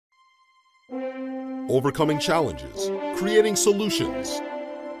overcoming challenges, creating solutions.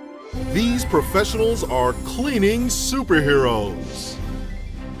 These professionals are cleaning superheroes.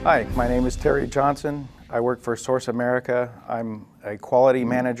 Hi, my name is Terry Johnson. I work for SourceAmerica. I'm a quality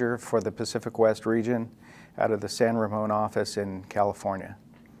manager for the Pacific West region out of the San Ramon office in California.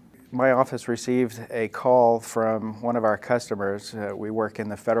 My office received a call from one of our customers. We work in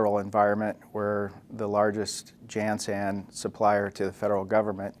the federal environment. We're the largest Jansan supplier to the federal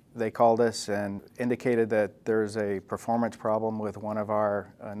government. They called us and indicated that there's a performance problem with one of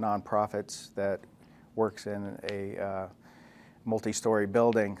our nonprofits that works in a multi-story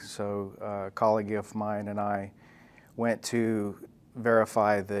building. So a colleague of mine and I went to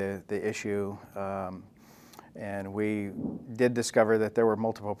verify the issue. And we did discover that there were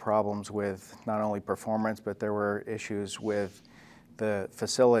multiple problems with not only performance, but there were issues with the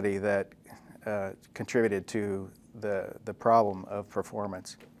facility that contributed to the problem of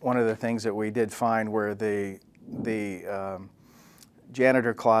performance. One of the things that we did find were the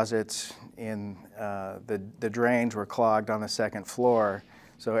janitor closets in the drains were clogged on the second floor,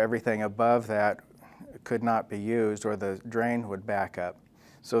 so everything above that could not be used or the drain would back up.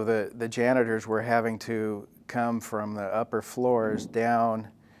 So the janitors were having to come from the upper floors down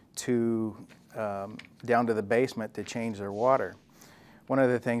to the basement to change their water. One of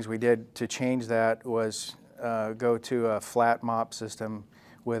the things we did to change that was go to a flat mop system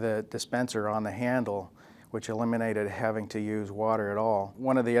with a dispenser on the handle, which eliminated having to use water at all.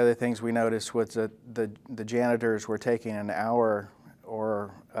 One of the other things we noticed was that the janitors were taking an hour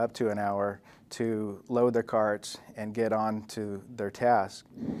or up to an hour to load their carts and get on to their task.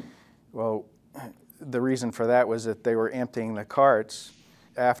 Well, the reason for that was that they were emptying the carts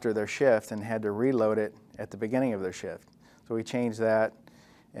after their shift and had to reload it at the beginning of their shift. So we changed that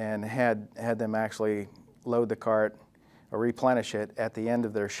and had them actually load the cart or replenish it at the end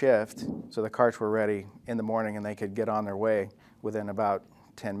of their shift, so the carts were ready in the morning and they could get on their way within about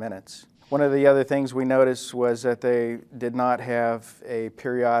 10 minutes. One of the other things we noticed was that they did not have a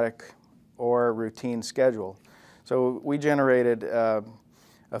periodic or routine schedule. So we generated a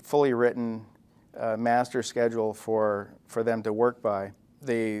fully written master schedule for them to work by.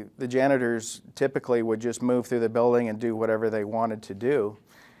 The janitors typically would just move through the building and do whatever they wanted to do,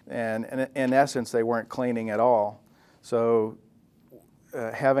 and in essence they weren't cleaning at all. So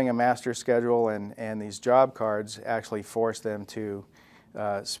having a master schedule and these job cards actually forced them to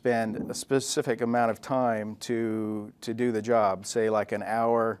spend a specific amount of time to do the job, say like an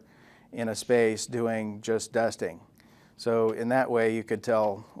hour in a space doing just dusting. So in that way you could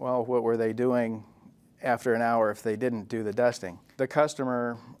tell, well, what were they doing after an hour if they didn't do the dusting. The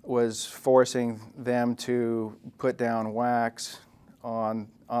customer was forcing them to put down wax on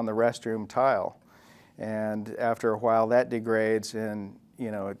the restroom tile. And after a while that degrades and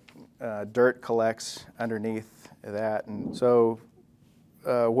dirt collects underneath that. And so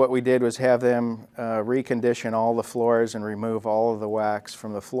what we did was have them recondition all the floors and remove all of the wax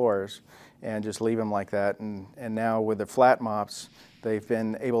from the floors and just leave them like that. And now with the flat mops, they've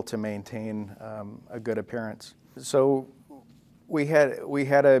been able to maintain a good appearance. So we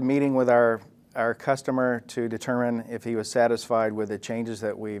had a meeting with our customer to determine if he was satisfied with the changes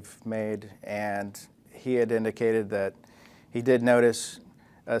that we've made, and he had indicated that he did notice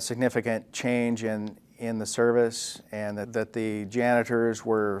a significant change in the service, and that the janitors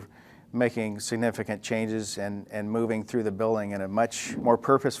were making significant changes and moving through the building in a much more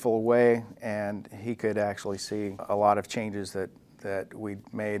purposeful way, and he could actually see a lot of changes that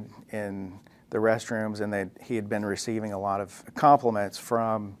we'd made in the restrooms, and that he had been receiving a lot of compliments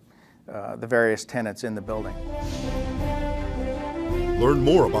from the various tenants in the building. Learn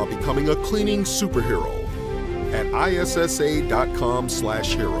more about becoming a cleaning superhero at issa.com/hero.